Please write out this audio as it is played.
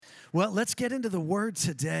Well, let's get into the Word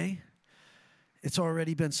today. It's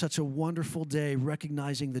already been such a wonderful day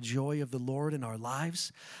recognizing the joy of the Lord in our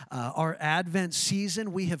lives. Our Advent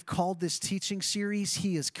season, we have called this teaching series,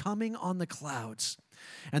 He is Coming on the Clouds.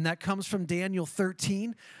 And that comes from Daniel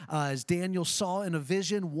 13, as Daniel saw in a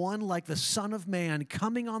vision one like the Son of Man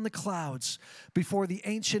coming on the clouds before the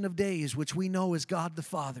Ancient of Days, which we know is God the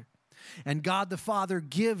Father. And God the Father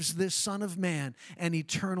gives this Son of Man an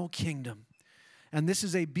eternal kingdom. And this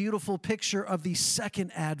is a beautiful picture of the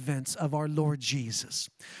second advent of our Lord Jesus.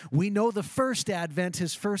 We know the first advent,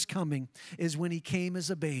 his first coming, is when he came as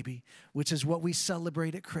a baby, which is what we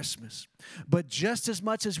celebrate at Christmas. But just as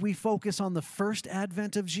much as we focus on the first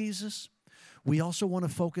advent of Jesus, we also want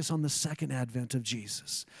to focus on the second advent of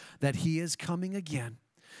Jesus, that he is coming again,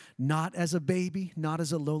 not as a baby, not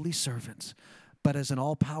as a lowly servant, but as an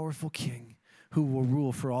all-powerful king who will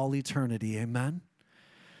rule for all eternity. Amen?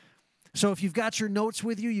 So if you've got your notes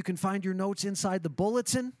with you, you can find your notes inside the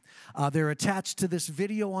bulletin. They're attached to this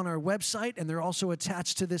video on our website, and they're also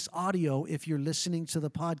attached to this audio if you're listening to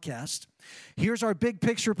the podcast. Here's our big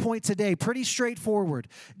picture point today, pretty straightforward.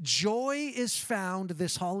 Joy is found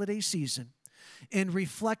this holiday season in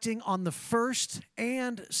reflecting on the first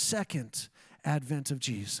and second advent of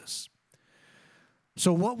Jesus.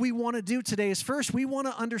 So what we want to do today is first we want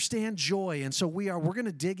to understand joy, and so we're going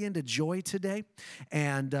to dig into joy today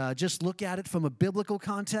and just look at it from a biblical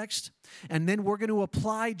context, and then we're going to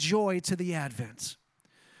apply joy to the Advent.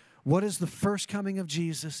 What does the first coming of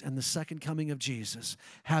Jesus and the second coming of Jesus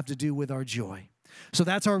have to do with our joy? So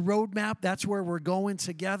that's our roadmap. That's where we're going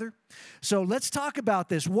together. So let's talk about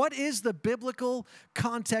this. What is the biblical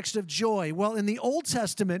context of joy? Well, in the Old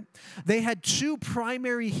Testament, they had two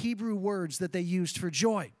primary Hebrew words that they used for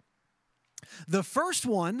joy. The first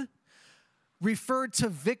one referred to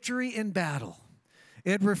victory in battle.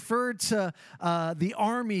 It referred to the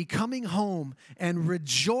army coming home and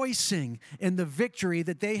rejoicing in the victory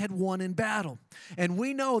that they had won in battle. And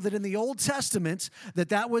we know that in the Old Testament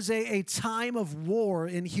that was a time of war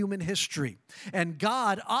in human history. And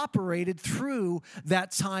God operated through that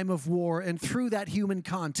time of war and through that human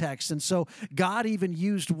context. And so God even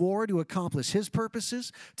used war to accomplish his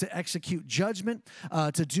purposes, to execute judgment,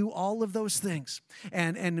 to do all of those things.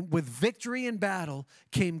 And with victory in battle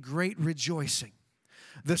came great rejoicing.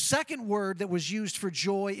 The second word that was used for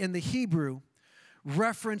joy in the Hebrew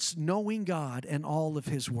referenced knowing God and all of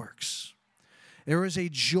his works. There is a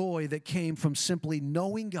joy that came from simply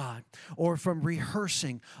knowing God or from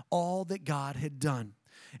rehearsing all that God had done.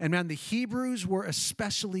 And man, the Hebrews were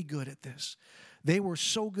especially good at this. They were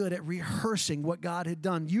so good at rehearsing what God had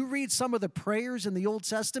done. You read some of the prayers in the Old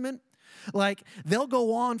Testament, like they'll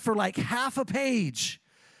go on for like half a page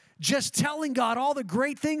just telling God all the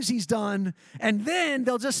great things he's done, and then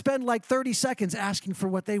they'll just spend like 30 seconds asking for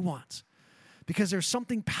what they want. Because there's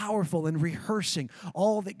something powerful in rehearsing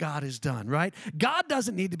all that God has done, right? God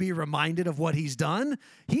doesn't need to be reminded of what he's done.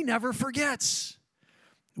 He never forgets.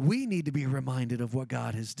 We need to be reminded of what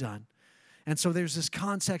God has done. And so there's this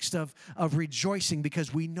context of rejoicing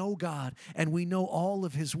because we know God and we know all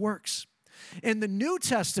of his works. In the New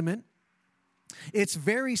Testament, it's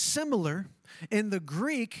very similar. In the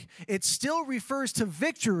Greek, it still refers to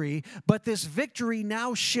victory, but this victory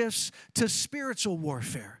now shifts to spiritual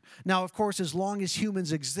warfare. Now, of course, as long as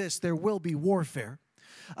humans exist, there will be warfare.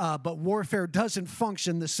 But warfare doesn't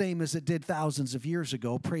function the same as it did thousands of years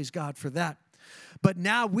ago. Praise God for that. But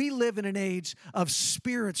now we live in an age of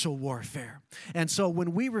spiritual warfare. And so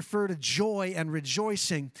when we refer to joy and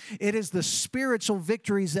rejoicing, it is the spiritual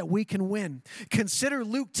victories that we can win. Consider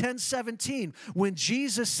Luke 10:17, when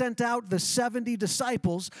Jesus sent out the 70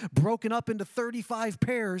 disciples, broken up into 35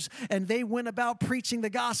 pairs, and they went about preaching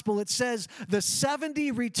the gospel. It says, the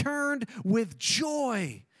 70 returned with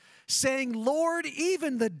joy, saying, Lord,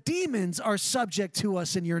 even the demons are subject to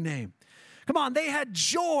us in your name. Come on, they had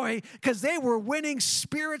joy because they were winning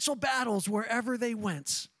spiritual battles wherever they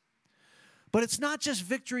went. But it's not just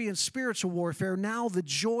victory in spiritual warfare. Now the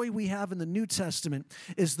joy we have in the New Testament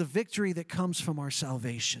is the victory that comes from our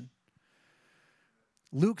salvation.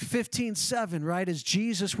 Luke 15:7, right, as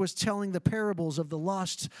Jesus was telling the parables of the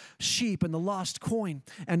lost sheep and the lost coin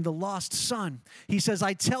and the lost son, he says,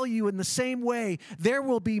 I tell you in the same way, there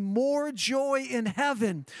will be more joy in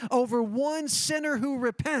heaven over one sinner who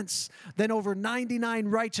repents than over 99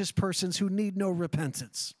 righteous persons who need no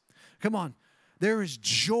repentance. Come on, there is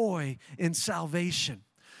joy in salvation.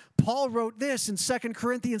 Paul wrote this in 2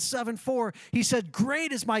 Corinthians 7:4. He said,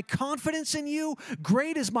 great is my confidence in you.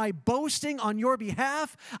 Great is my boasting on your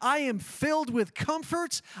behalf. I am filled with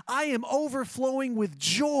comfort. I am overflowing with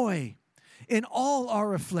joy in all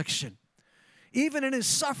our affliction. Even in his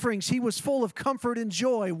sufferings, he was full of comfort and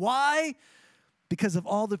joy. Why? Because of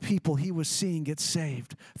all the people he was seeing get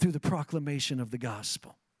saved through the proclamation of the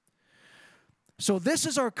gospel. So this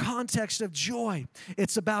is our context of joy.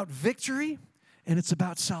 It's about victory and it's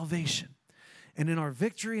about salvation. And in our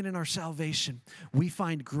victory and in our salvation, we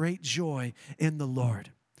find great joy in the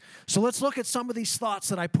Lord. So let's look at some of these thoughts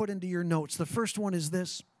that I put into your notes. The first one is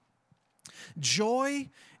this: joy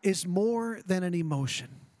is more than an emotion.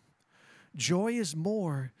 Joy is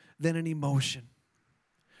more than an emotion.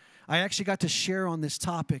 I actually got to share on this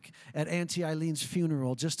topic at Auntie Eileen's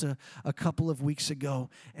funeral just a couple of weeks ago.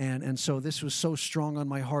 And so this was so strong on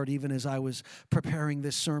my heart even as I was preparing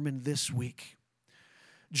this sermon this week.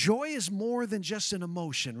 Joy is more than just an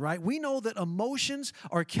emotion, right? We know that emotions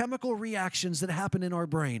are chemical reactions that happen in our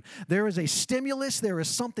brain. There is a stimulus, there is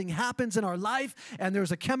something happens in our life, and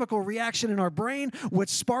there's a chemical reaction in our brain which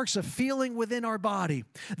sparks a feeling within our body.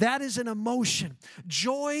 That is an emotion.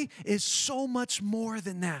 Joy is so much more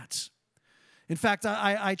than that. In fact,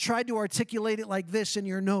 I tried to articulate it like this in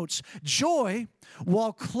your notes. Joy,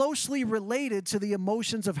 while closely related to the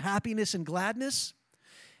emotions of happiness and gladness,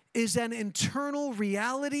 is an internal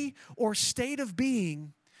reality or state of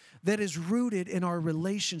being that is rooted in our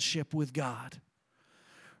relationship with God.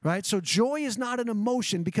 Right? So joy is not an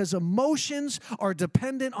emotion because emotions are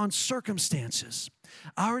dependent on circumstances.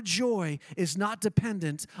 Our joy is not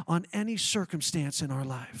dependent on any circumstance in our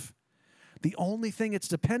life. The only thing it's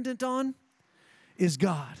dependent on is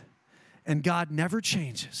God. And God never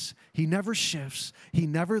changes. He never shifts. He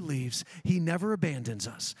never leaves. He never abandons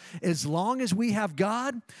us. As long as we have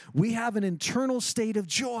God, we have an internal state of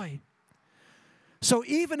joy. So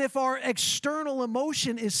even if our external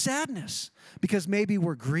emotion is sadness, because maybe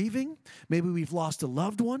we're grieving, maybe we've lost a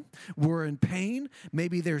loved one, we're in pain,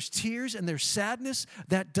 maybe there's tears and there's sadness,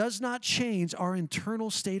 that does not change our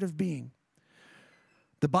internal state of being.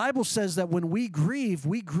 The Bible says that when we grieve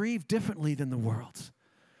differently than the world.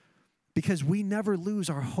 Because we never lose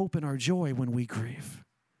our hope and our joy when we grieve.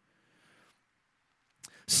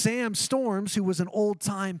 Sam Storms, who was an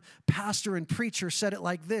old-time pastor and preacher, said it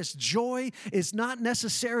like this: joy is not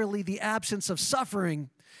necessarily the absence of suffering,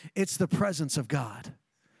 it's the presence of God.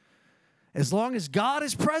 As long as God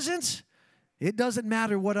is present, it doesn't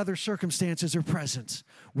matter what other circumstances are present.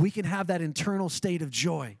 We can have that internal state of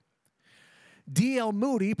joy. D.L.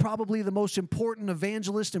 Moody, probably the most important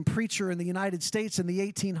evangelist and preacher in the United States in the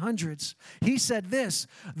 1800s, he said this: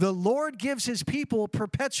 the Lord gives his people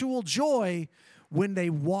perpetual joy when they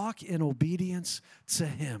walk in obedience to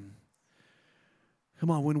him.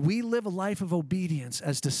 Come on, when we live a life of obedience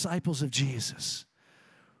as disciples of Jesus,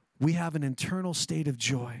 we have an internal state of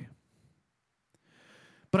joy.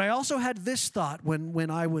 But I also had this thought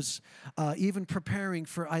when I was even preparing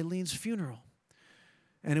for Eileen's funeral.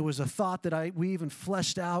 And it was a thought that we even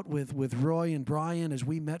fleshed out with Roy and Brian as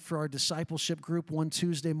we met for our discipleship group one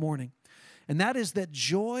Tuesday morning. And that is that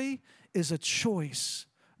joy is a choice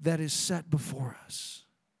that is set before us.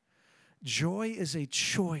 Joy is a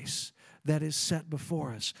choice that is set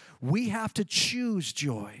before us. We have to choose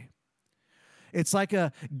joy. It's like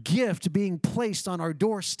a gift being placed on our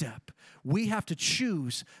doorstep. We have to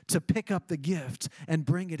choose to pick up the gift and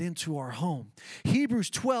bring it into our home.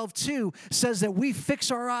 Hebrews 12:2 says that we fix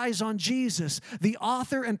our eyes on Jesus, the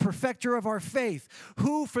author and perfecter of our faith,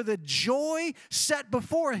 who for the joy set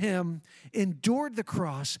before him endured the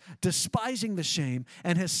cross, despising the shame,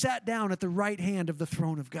 and has sat down at the right hand of the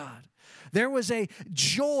throne of God. There was a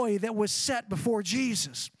joy that was set before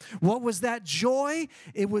Jesus. What was that joy?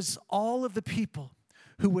 It was all of the people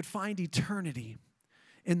who would find eternity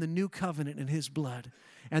in the new covenant in his blood,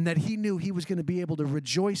 and that he knew he was going to be able to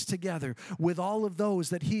rejoice together with all of those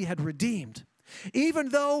that he had redeemed. Even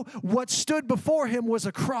though what stood before him was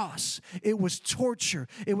a cross, it was torture.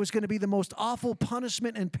 It was going to be the most awful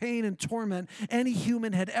punishment and pain and torment any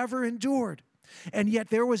human had ever endured. And yet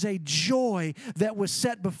there was a joy that was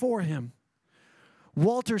set before him.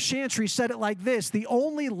 Walter Chantry said it like this: the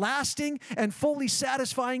only lasting and fully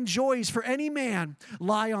satisfying joys for any man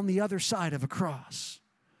lie on the other side of a cross.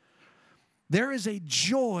 There is a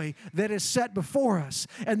joy that is set before us.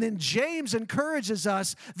 And then James encourages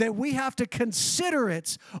us that we have to consider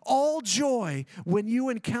it all joy when you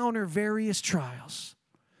encounter various trials.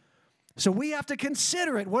 So we have to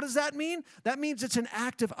consider it. What does that mean? That means it's an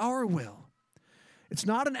act of our will. It's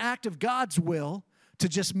not an act of God's will to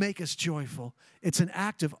just make us joyful. It's an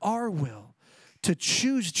act of our will to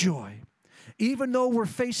choose joy. Even though we're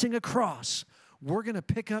facing a cross, we're going to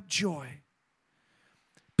pick up joy.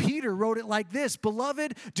 Peter wrote it like this: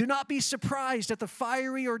 "Beloved, do not be surprised at the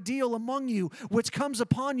fiery ordeal among you, which comes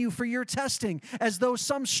upon you for your testing, as though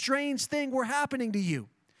some strange thing were happening to you.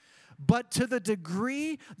 But to the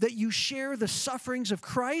degree that you share the sufferings of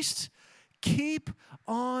Christ, keep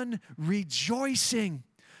on rejoicing,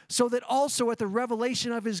 so that also at the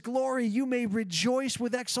revelation of his glory you may rejoice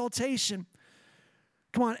with exultation."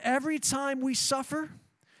 Come on, every time we suffer,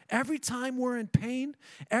 every time we're in pain,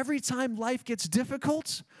 every time life gets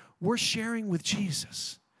difficult, we're sharing with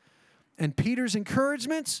Jesus. And Peter's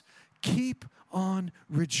encouragement: keep on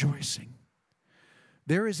rejoicing.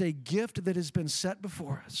 There is a gift that has been set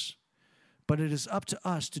before us, but it is up to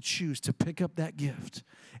us to choose to pick up that gift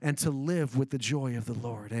and to live with the joy of the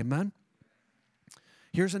Lord. Amen?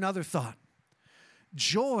 Here's another thought.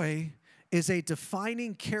 Joy is a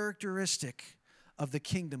defining characteristic of the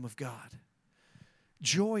kingdom of God.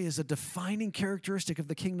 Joy is a defining characteristic of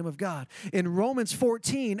the kingdom of God. In Romans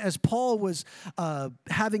 14, as Paul was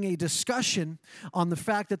having a discussion on the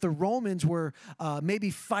fact that the Romans were maybe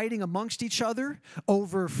fighting amongst each other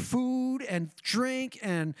over food and drink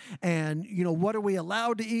and what are we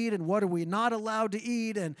allowed to eat and what are we not allowed to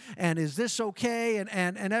eat and is this okay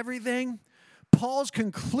and everything, Paul's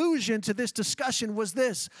conclusion to this discussion was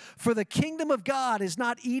this: "For the kingdom of God is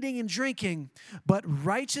not eating and drinking, but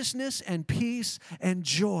righteousness and peace and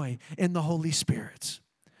joy in the Holy Spirit."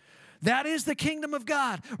 That is the kingdom of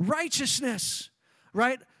God. Righteousness,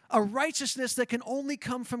 right? A righteousness that can only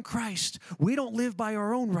come from Christ. We don't live by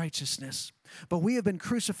our own righteousness, but we have been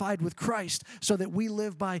crucified with Christ so that we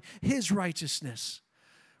live by his righteousness.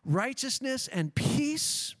 Righteousness and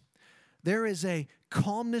peace. There is a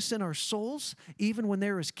calmness in our souls, even when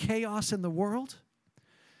there is chaos in the world.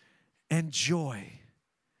 And joy.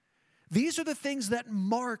 These are the things that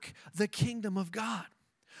mark the kingdom of God.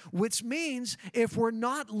 Which means if we're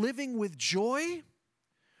not living with joy,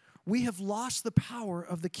 we have lost the power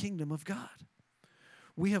of the kingdom of God.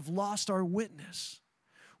 We have lost our witness.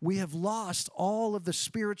 We have lost all of the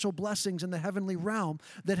spiritual blessings in the heavenly realm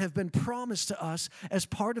that have been promised to us as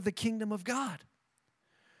part of the kingdom of God.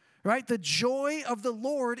 Right? The joy of the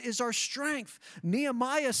Lord is our strength.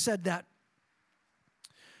 Nehemiah said that.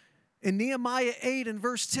 In Nehemiah 8 and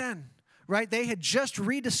verse 10, right? They had just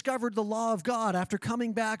rediscovered the law of God after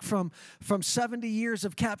coming back from 70 years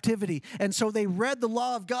of captivity. And so they read the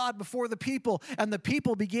law of God before the people, and the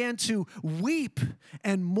people began to weep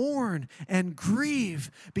and mourn and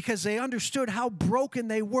grieve because they understood how broken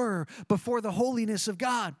they were before the holiness of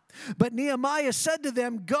God. But Nehemiah said to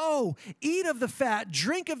them, "Go, eat of the fat,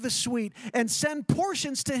 drink of the sweet, and send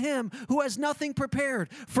portions to him who has nothing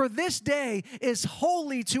prepared. For this day is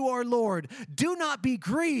holy to our Lord. Do not be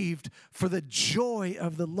grieved, for the joy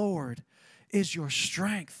of the Lord is your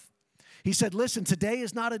strength." He said, listen, today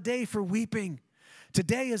is not a day for weeping.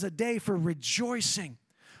 Today is a day for rejoicing.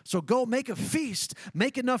 So go make a feast,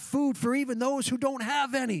 make enough food for even those who don't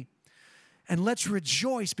have any. And let's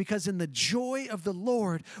rejoice, because in the joy of the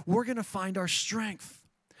Lord, we're going to find our strength.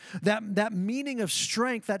 That meaning of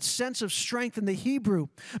strength, that sense of strength in the Hebrew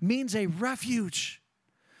means a refuge.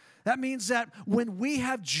 That means that when we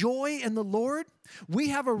have joy in the Lord, we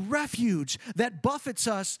have a refuge that buffets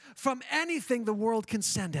us from anything the world can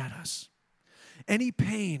send at us. Any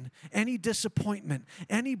pain, any disappointment,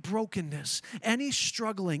 any brokenness, any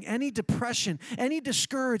struggling, any depression, any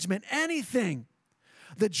discouragement, anything.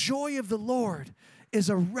 The joy of the Lord is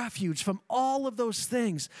a refuge from all of those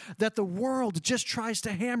things that the world just tries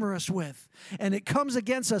to hammer us with. And it comes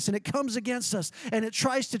against us, and it comes against us, and it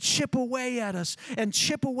tries to chip away at us and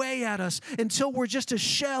chip away at us until we're just a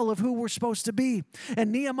shell of who we're supposed to be.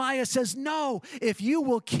 And Nehemiah says, no, if you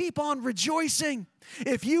will keep on rejoicing,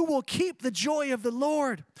 if you will keep the joy of the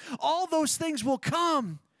Lord, all those things will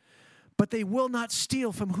come. But they will not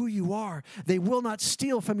steal from who you are. They will not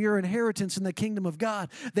steal from your inheritance in the kingdom of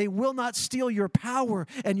God. They will not steal your power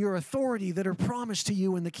and your authority that are promised to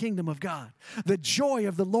you in the kingdom of God. The joy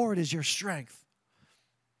of the Lord is your strength.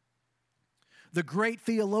 The great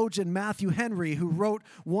theologian Matthew Henry, who wrote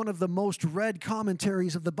one of the most read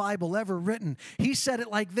commentaries of the Bible ever written, he said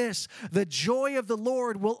it like this: the joy of the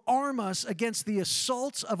Lord will arm us against the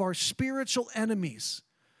assaults of our spiritual enemies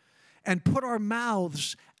and put our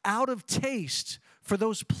mouths out of taste for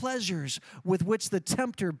those pleasures with which the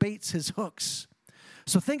tempter baits his hooks.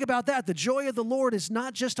 So think about that. The joy of the Lord is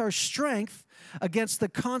not just our strength against the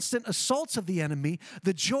constant assaults of the enemy.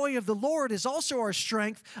 The joy of the Lord is also our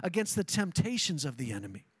strength against the temptations of the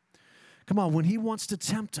enemy. Come on, when he wants to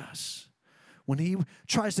tempt us, when he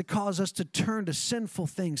tries to cause us to turn to sinful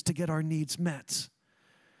things to get our needs met,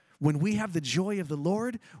 when we have the joy of the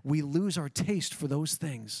Lord, we lose our taste for those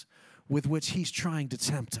things. with which he's trying to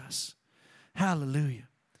tempt us. Hallelujah.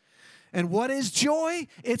 And what is joy?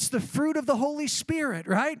 It's the fruit of the Holy Spirit,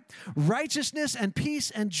 right? Righteousness and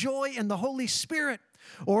peace and joy in the Holy Spirit.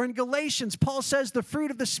 Or in Galatians, Paul says the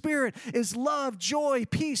fruit of the Spirit is love, joy,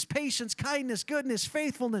 peace, patience, kindness, goodness,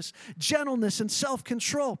 faithfulness, gentleness, and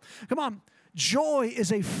self-control. Come on, joy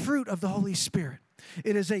is a fruit of the Holy Spirit.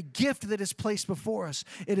 It is a gift that is placed before us.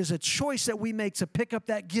 It is a choice that we make to pick up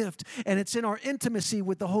that gift, and it's in our intimacy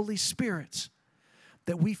with the Holy Spirit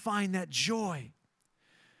that we find that joy.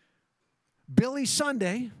 Billy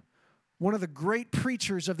Sunday, one of the great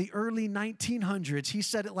preachers of the early 1900s, he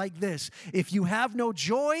said it like this: if you have no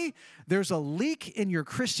joy, there's a leak in your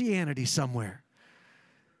Christianity somewhere.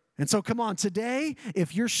 And so come on, today,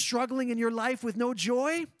 if you're struggling in your life with no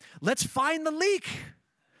joy, let's find the leak.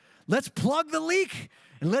 Let's plug the leak,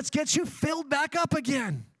 and let's get you filled back up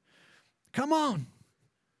again. Come on.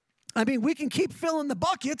 I mean, we can keep filling the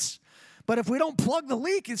buckets, but if we don't plug the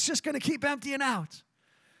leak, it's just going to keep emptying out.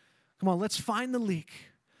 Come on, let's find the leak,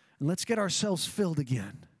 and let's get ourselves filled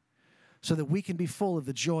again so that we can be full of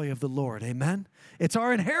the joy of the Lord. Amen? It's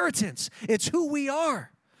our inheritance. It's who we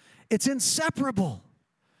are. It's inseparable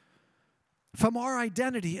from our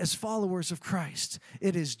identity as followers of Christ.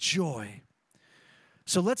 It is joy.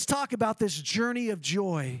 So let's talk about this journey of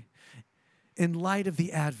joy in light of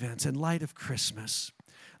the Advent, in light of Christmas.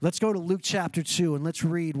 Let's go to Luke chapter 2, and let's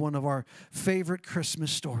read one of our favorite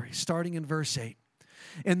Christmas stories, starting in verse 8.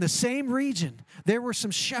 In the same region, there were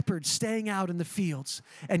some shepherds staying out in the fields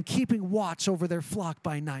and keeping watch over their flock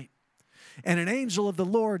by night. And an angel of the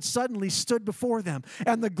Lord suddenly stood before them,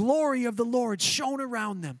 and the glory of the Lord shone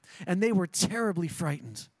around them, and they were terribly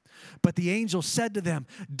frightened. But the angel said to them,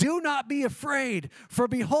 "Do not be afraid, for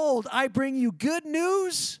behold, I bring you good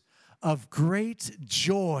news of great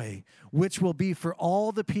joy, which will be for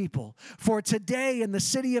all the people. For today in the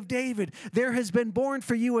city of David, there has been born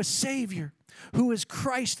for you a Savior, who is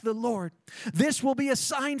Christ the Lord. This will be a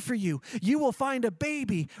sign for you. You will find a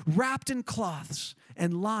baby wrapped in cloths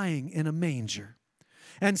and lying in a manger."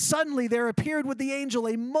 And suddenly there appeared with the angel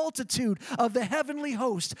a multitude of the heavenly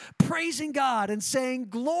host, praising God and saying,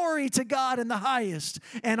 "Glory to God in the highest,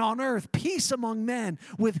 and on earth peace among men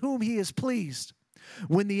with whom he is pleased."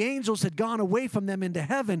 When the angels had gone away from them into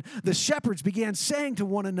heaven, the shepherds began saying to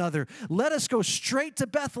one another, "Let us go straight to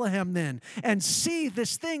Bethlehem then, and see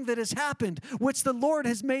this thing that has happened, which the Lord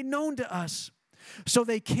has made known to us." So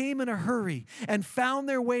they came in a hurry and found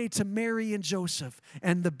their way to Mary and Joseph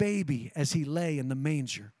and the baby as he lay in the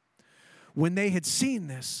manger. When they had seen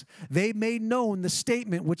this, they made known the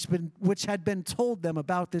statement which had been told them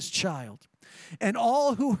about this child. And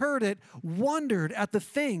all who heard it wondered at the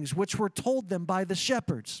things which were told them by the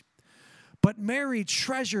shepherds. But Mary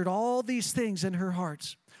treasured all these things in her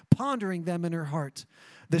heart, pondering them in her heart.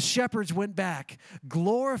 The shepherds went back,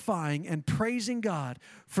 glorifying and praising God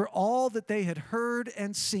for all that they had heard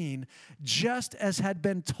and seen, just as had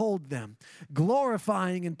been told them.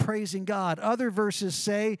 Glorifying and praising God. Other verses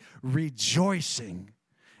say, rejoicing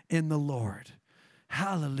in the Lord.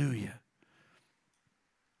 Hallelujah.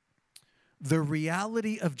 The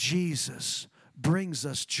reality of Jesus brings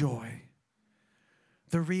us joy.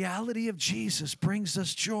 The reality of Jesus brings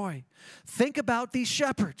us joy. Think about these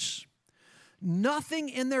shepherds. Nothing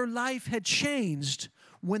in their life had changed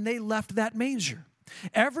when they left that manger.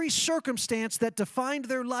 Every circumstance that defined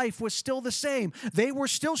their life was still the same. They were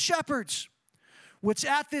still shepherds, which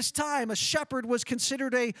at this time, a shepherd was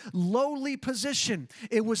considered a lowly position.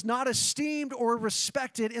 It was not esteemed or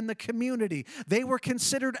respected in the community. They were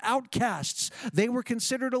considered outcasts. They were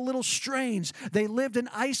considered a little strange. They lived an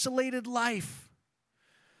isolated life.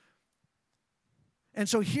 And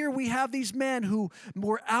so here we have these men who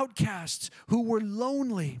were outcasts, who were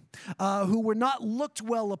lonely, who were not looked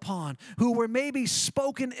well upon, who were maybe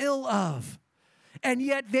spoken ill of. And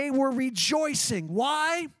yet they were rejoicing.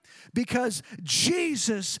 Why? Because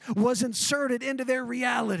Jesus was inserted into their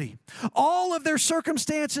reality. All of their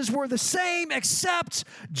circumstances were the same, except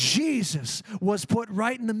Jesus was put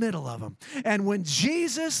right in the middle of them. And when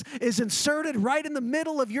Jesus is inserted right in the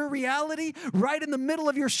middle of your reality, right in the middle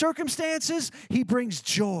of your circumstances, he brings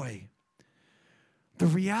joy. The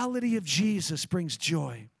reality of Jesus brings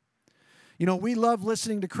joy. You know, we love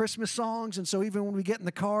listening to Christmas songs, and so even when we get in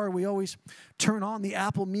the car, we always turn on the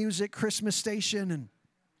Apple Music Christmas station, and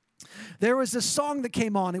there was this song that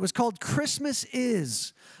came on. It was called Christmas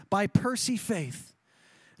Is by Percy Faith.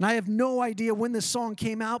 And I have no idea when this song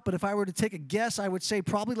came out, but if I were to take a guess, I would say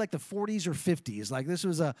probably like the 40s or 50s. Like this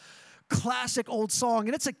was a classic old song,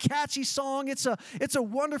 and it's a catchy song. It's a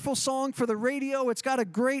wonderful song for the radio. It's got a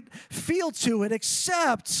great feel to it,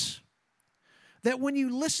 except that when you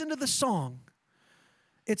listen to the song,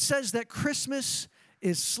 it says that Christmas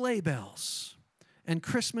is sleigh bells, and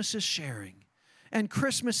Christmas is sharing, and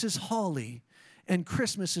Christmas is holly, and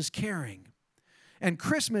Christmas is caring, and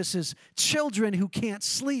Christmas is children who can't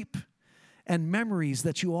sleep, and memories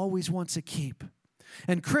that you always want to keep.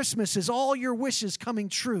 And Christmas is all your wishes coming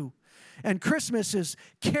true. And Christmas is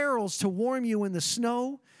carols to warm you in the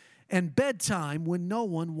snow, and bedtime when no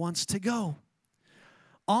one wants to go.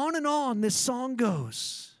 On and on this song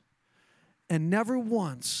goes, and never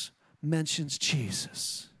once mentions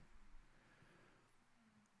Jesus.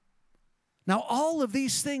 Now, all of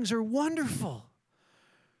these things are wonderful,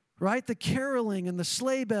 right? The caroling and the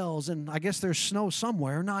sleigh bells, and I guess there's snow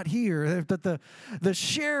somewhere, not here. But the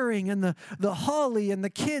sharing and the holly and the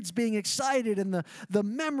kids being excited and the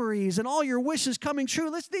memories and all your wishes coming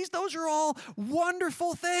true. Those are all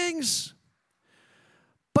wonderful things.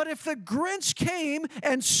 But if the Grinch came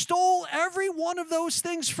and stole every one of those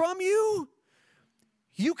things from you,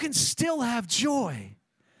 you can still have joy.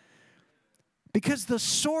 Because the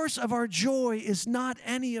source of our joy is not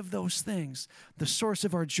any of those things. The source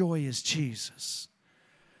of our joy is Jesus.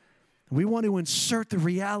 We want to insert the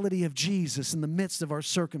reality of Jesus in the midst of our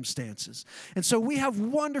circumstances. And so we have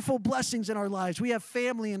wonderful blessings in our lives. We have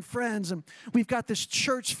family and friends, and we've got this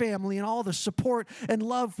church family and all the support and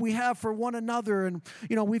love we have for one another. And,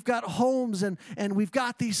 we've got homes and we've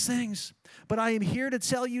got these things. But I am here to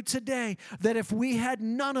tell you today that if we had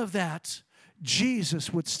none of that,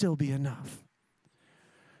 Jesus would still be enough.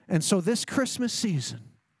 And so this Christmas season,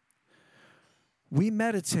 we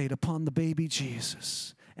meditate upon the baby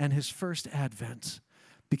Jesus and his first advent,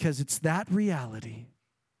 because it's that reality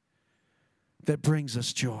that brings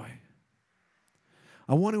us joy.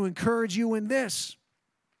 I want to encourage you in this,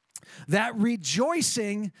 that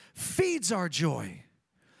rejoicing feeds our joy.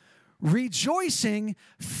 Rejoicing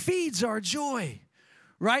feeds our joy.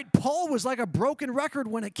 Right? Paul was like a broken record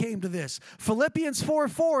when it came to this. Philippians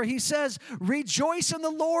 4:4, he says, rejoice in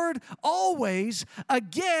the Lord always.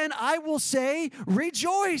 Again, I will say,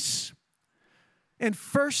 rejoice. In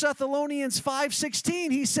 1 Thessalonians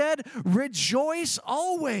 5:16, he said, rejoice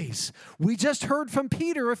always. We just heard from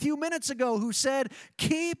Peter a few minutes ago who said,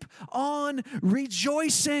 keep on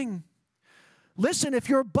rejoicing. Listen, if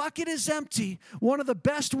your bucket is empty, one of the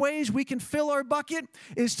best ways we can fill our bucket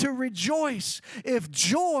is to rejoice. If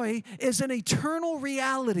joy is an eternal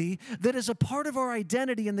reality that is a part of our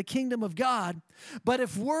identity in the kingdom of God, but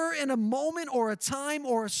if we're in a moment or a time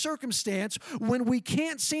or a circumstance when we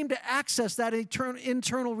can't seem to access that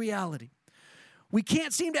internal reality, we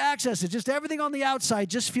can't seem to access it. Just everything on the outside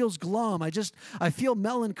just feels glum. I feel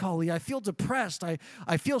melancholy. I feel depressed.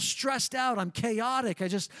 I feel stressed out. I'm chaotic.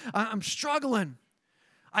 I'm struggling.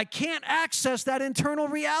 I can't access that internal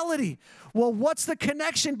reality. Well, what's the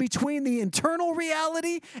connection between the internal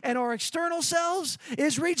reality and our external selves?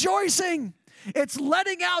 Is rejoicing. It's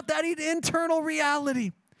letting out that internal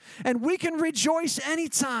reality. And we can rejoice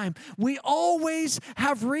anytime. We always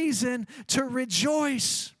have reason to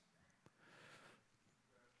rejoice.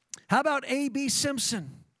 How about A.B.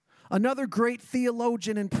 Simpson, another great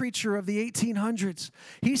theologian and preacher of the 1800s?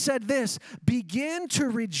 He said this, begin to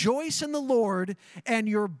rejoice in the Lord, and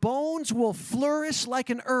your bones will flourish like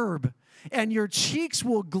an herb, and your cheeks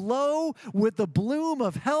will glow with the bloom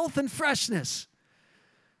of health and freshness.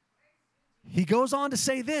 He goes on to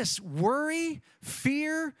say this, worry,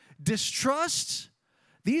 fear, distrust,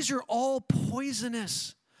 these are all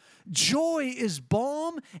poisonous. Joy is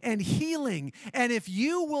balm and healing. And if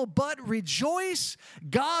you will but rejoice,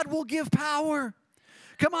 God will give power.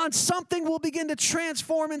 Come on, something will begin to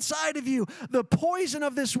transform inside of you. The poison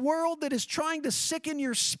of this world that is trying to sicken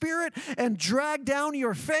your spirit and drag down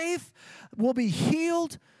your faith will be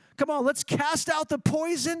healed. Come on, let's cast out the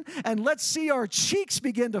poison and let's see our cheeks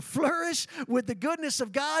begin to flourish with the goodness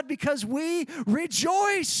of God because we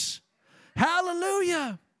rejoice.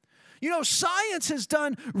 Hallelujah. Science has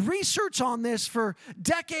done research on this for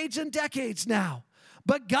decades and decades now.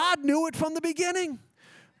 But God knew it from the beginning.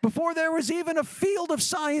 Before there was even a field of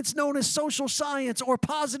science known as social science or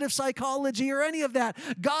positive psychology or any of that,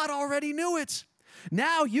 God already knew it.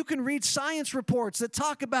 Now you can read science reports that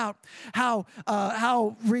talk about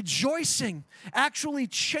how rejoicing actually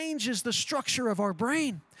changes the structure of our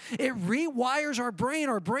brain. It rewires our brain.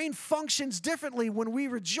 Our brain functions differently when we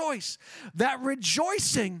rejoice. That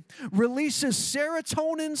rejoicing releases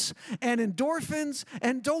serotonins and endorphins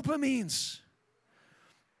and dopamines.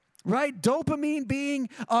 Right? Dopamine being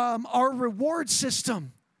our reward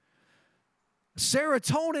system.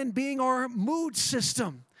 Serotonin being our mood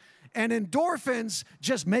system. And endorphins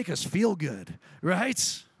just make us feel good,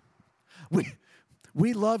 right?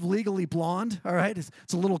 We love Legally Blonde, all right?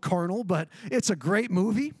 It's a little carnal, but it's a great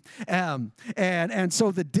movie. And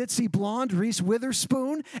so the ditzy blonde, Reese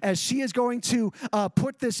Witherspoon, as she is going to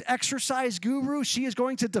put this exercise guru, she is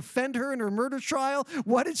going to defend her in her murder trial.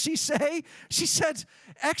 What did she say? She said,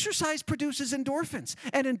 exercise produces endorphins,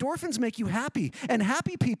 and endorphins make you happy, and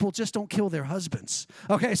happy people just don't kill their husbands.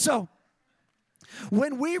 Okay, so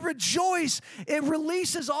when we rejoice, it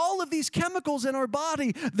releases all of these chemicals in our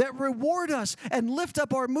body that reward us and lift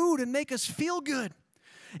up our mood and make us feel good.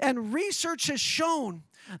 And research has shown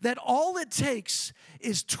that all it takes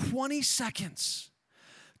is 20 seconds.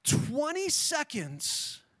 20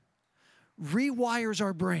 seconds rewires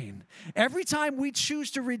our brain. Every time we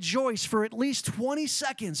choose to rejoice for at least 20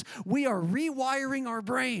 seconds, we are rewiring our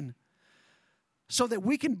brain, so that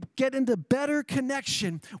we can get into better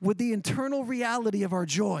connection with the internal reality of our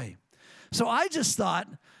joy. So I just thought,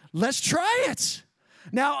 let's try it.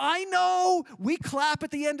 Now, I know we clap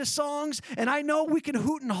at the end of songs, and I know we can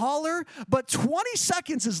hoot and holler, but 20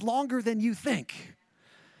 seconds is longer than you think.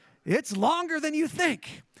 It's longer than you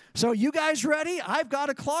think. So you guys ready? I've got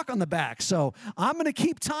a clock on the back, so I'm going to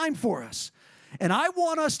keep time for us. And I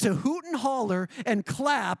want us to hoot and holler and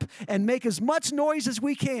clap and make as much noise as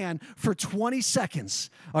we can for 20 seconds.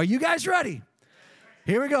 Are you guys ready?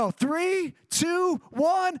 Here we go. 3, 2,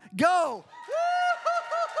 1, go.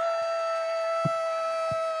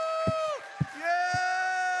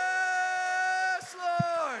 Yes,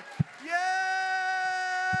 Lord.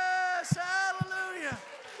 Yes. Hallelujah.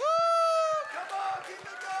 Woo! Come on, keep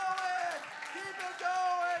it going. Keep it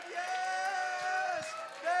going. Yes.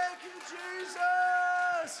 Thank you,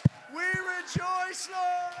 Jesus. We rejoice,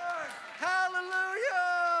 Lord.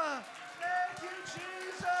 Hallelujah. Thank you,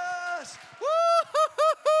 Jesus.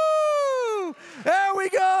 Woo-hoo-hoo-hoo. There we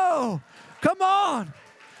go. Come on.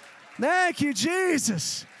 Thank you,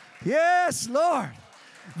 Jesus. Yes, Lord.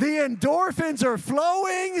 The endorphins are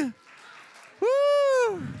flowing.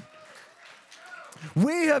 Woo.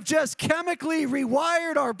 We have just chemically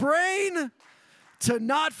rewired our brain to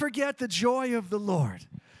not forget the joy of the Lord.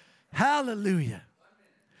 Hallelujah.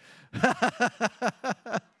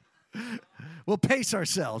 We'll pace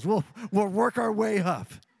ourselves. We'll work our way up.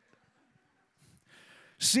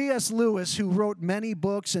 C.S. Lewis, who wrote many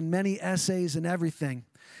books and many essays and everything,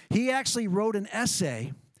 he actually wrote an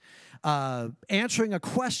essay answering a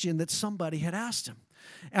question that somebody had asked him.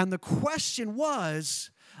 And the question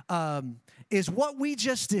was, is what we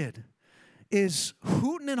just did, is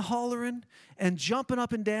hooting and hollering and jumping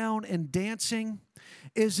up and down and dancing,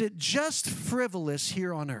 is it just frivolous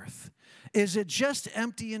here on earth? Is it just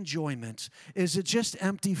empty enjoyment? Is it just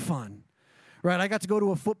empty fun? Right, I got to go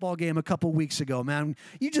to a football game a couple weeks ago, man.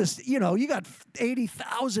 You got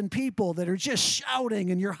 80,000 people that are just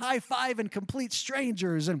shouting, and you're high-fiving complete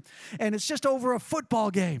strangers, and it's just over a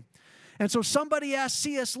football game. And so somebody asked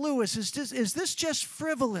C.S. Lewis, is this just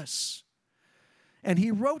frivolous? And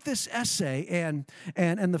he wrote this essay, and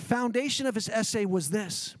the foundation of his essay was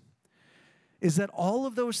this, is that all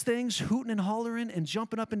of those things, hooting and hollering and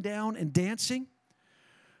jumping up and down and dancing,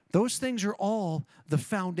 those things are all the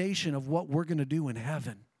foundation of what we're going to do in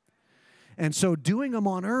heaven. And so doing them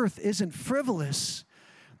on earth isn't frivolous.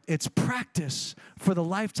 It's practice for the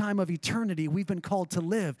lifetime of eternity we've been called to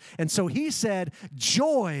live. And so he said,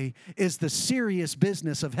 joy is the serious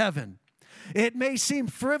business of heaven. It may seem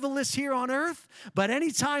frivolous here on earth, but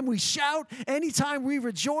anytime we shout, anytime we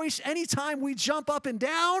rejoice, anytime we jump up and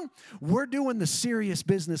down, we're doing the serious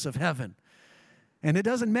business of heaven. And it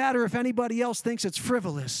doesn't matter if anybody else thinks it's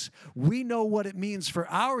frivolous. We know what it means for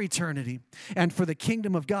our eternity and for the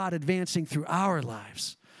kingdom of God advancing through our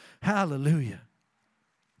lives. Hallelujah.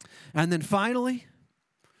 And then finally,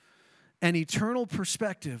 an eternal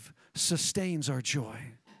perspective sustains our joy.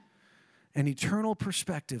 An eternal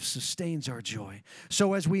perspective sustains our joy.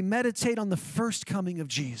 So as we meditate on the first coming of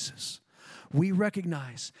Jesus, we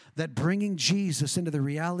recognize that bringing Jesus into the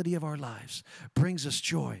reality of our lives brings us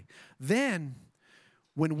joy. Then,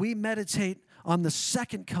 when we meditate on the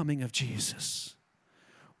second coming of Jesus,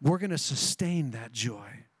 we're going to sustain that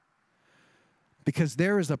joy. Because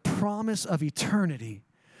there is a promise of eternity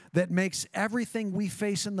that makes everything we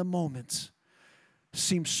face in the moment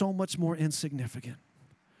seem so much more insignificant.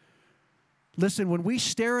 Listen, when we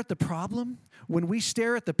stare at the problem, when we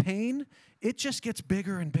stare at the pain, it just gets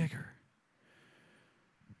bigger and bigger.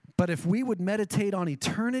 But if we would meditate on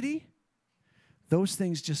eternity, those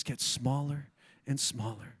things just get smaller and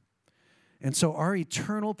smaller. And so our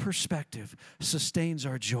eternal perspective sustains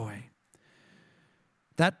our joy.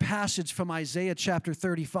 That passage from Isaiah chapter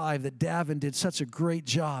 35 that Davin did such a great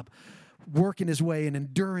job working his way and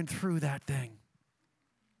enduring through that thing.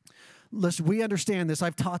 listen, we understand this.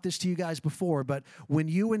 I've taught this to you guys before, but when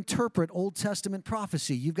you interpret Old Testament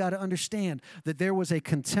prophecy, you've got to understand that there was a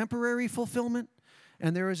contemporary fulfillment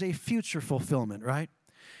and there is a future fulfillment, right?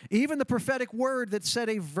 Even the prophetic word that said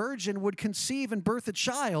a virgin would conceive and birth a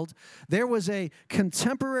child, there was a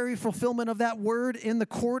contemporary fulfillment of that word in the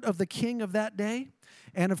court of the king of that day.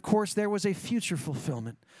 And of course, there was a future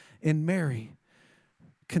fulfillment in Mary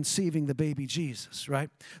conceiving the baby Jesus, right?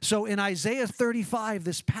 So in Isaiah 35,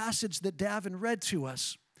 this passage that Davin read to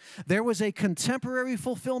us, there was a contemporary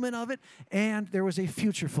fulfillment of it, and there was a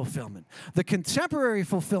future fulfillment. The contemporary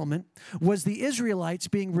fulfillment was the Israelites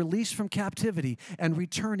being released from captivity and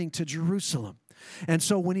returning to Jerusalem. And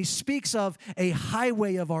so when he speaks of a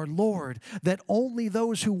highway of our Lord that only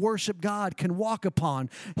those who worship God can walk upon,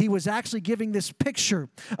 he was actually giving this picture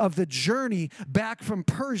of the journey back from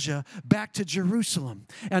Persia back to Jerusalem.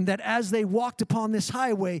 And that as they walked upon this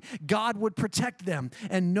highway, God would protect them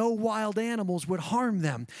and no wild animals would harm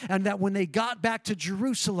them. And that when they got back to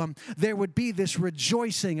Jerusalem, there would be this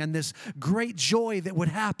rejoicing and this great joy that would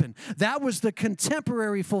happen. That was the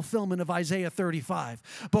contemporary fulfillment of Isaiah 35.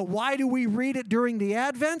 But why do we read it during the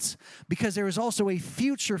Advent? Because there is also a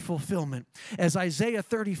future fulfillment, as Isaiah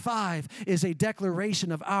 35 is a declaration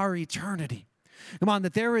of our eternity. Come on,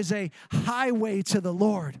 that there is a highway to the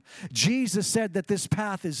Lord. Jesus said that this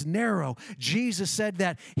path is narrow. Jesus said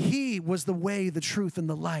that he was the way, the truth, and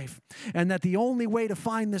the life. And that the only way to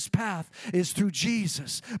find this path is through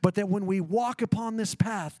Jesus. But that when we walk upon this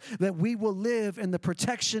path, that we will live in the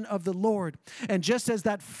protection of the Lord. And just as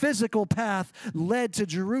that physical path led to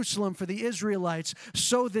Jerusalem for the Israelites,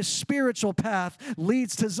 so this spiritual path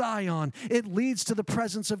leads to Zion. It leads to the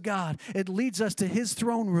presence of God. It leads us to his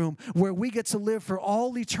throne room where we get to live for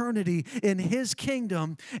all eternity in his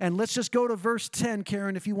kingdom. And let's just go to verse 10,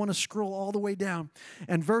 Karen, if you want to scroll all the way down.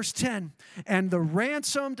 And verse 10, and the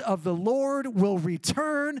ransomed of the Lord will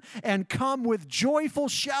return and come with joyful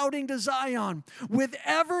shouting to Zion. With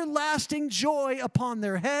everlasting joy upon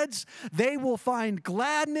their heads, they will find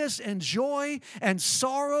gladness and joy, and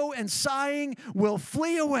sorrow and sighing will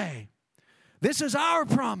flee away. This is our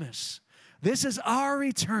promise. This is our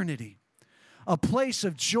eternity. A place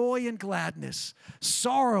of joy and gladness.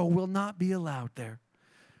 Sorrow will not be allowed there.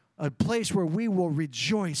 A place where we will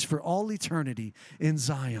rejoice for all eternity in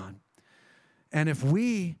Zion. And if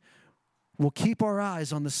we will keep our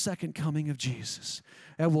eyes on the second coming of Jesus,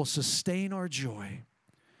 that will sustain our joy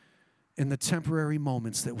in the temporary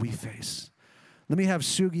moments that we face. Let me have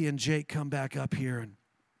Sugi and Jake come back up here, and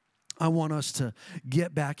I want us to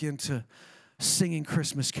get back into singing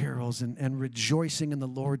Christmas carols and rejoicing in the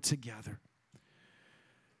Lord together.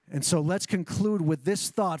 And so let's conclude with this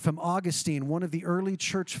thought from Augustine, one of the early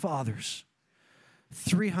church fathers,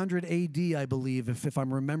 300 AD, I believe, if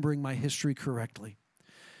I'm remembering my history correctly.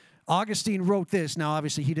 Augustine wrote this. Now,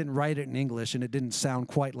 obviously, he didn't write it in English, and it didn't sound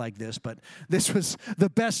quite like this, but this was the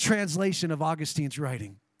best translation of Augustine's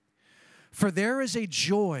writing. For there is a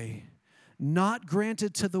joy not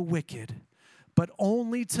granted to the wicked, but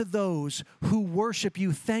only to those who worship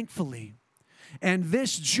you thankfully. And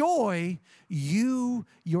this joy you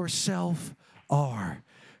yourself are.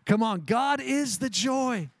 Come on, God is the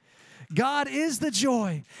joy. God is the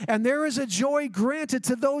joy. And there is a joy granted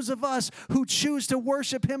to those of us who choose to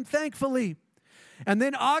worship him thankfully. And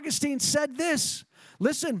then Augustine said this.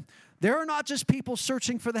 Listen, there are not just people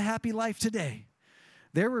searching for the happy life today.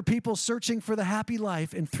 There were people searching for the happy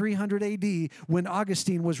life in 300 AD when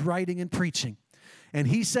Augustine was writing and preaching. And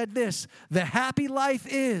he said this, the happy life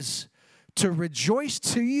is to rejoice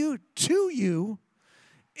to you,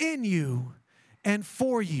 in you, and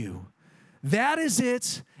for you. That is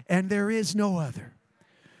it, and there is no other.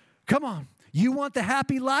 Come on, you want the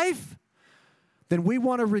happy life? Then we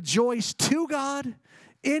want to rejoice to God,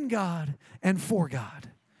 in God, and for God.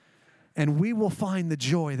 And we will find the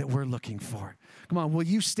joy that we're looking for. Come on, will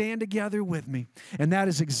you stand together with me? And that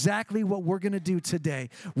is exactly what we're going to do today.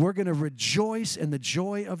 We're going to rejoice in the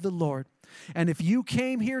joy of the Lord. And if you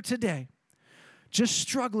came here today just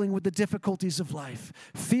struggling with the difficulties of life,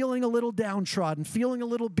 feeling a little downtrodden, feeling a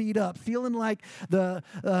little beat up, feeling like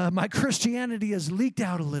my Christianity has leaked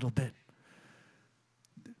out a little bit.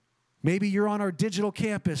 Maybe you're on our digital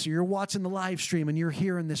campus or you're watching the live stream and you're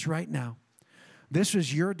hearing this right now. This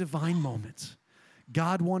was your divine moment.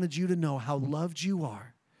 God wanted you to know how loved you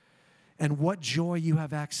are and what joy you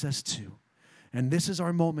have access to. And this is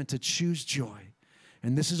our moment to choose joy.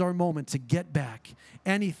 And this is our moment to get back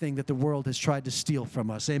anything that the world has tried to steal from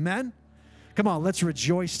us. Amen? Come on, let's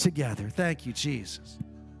rejoice together. Thank you, Jesus.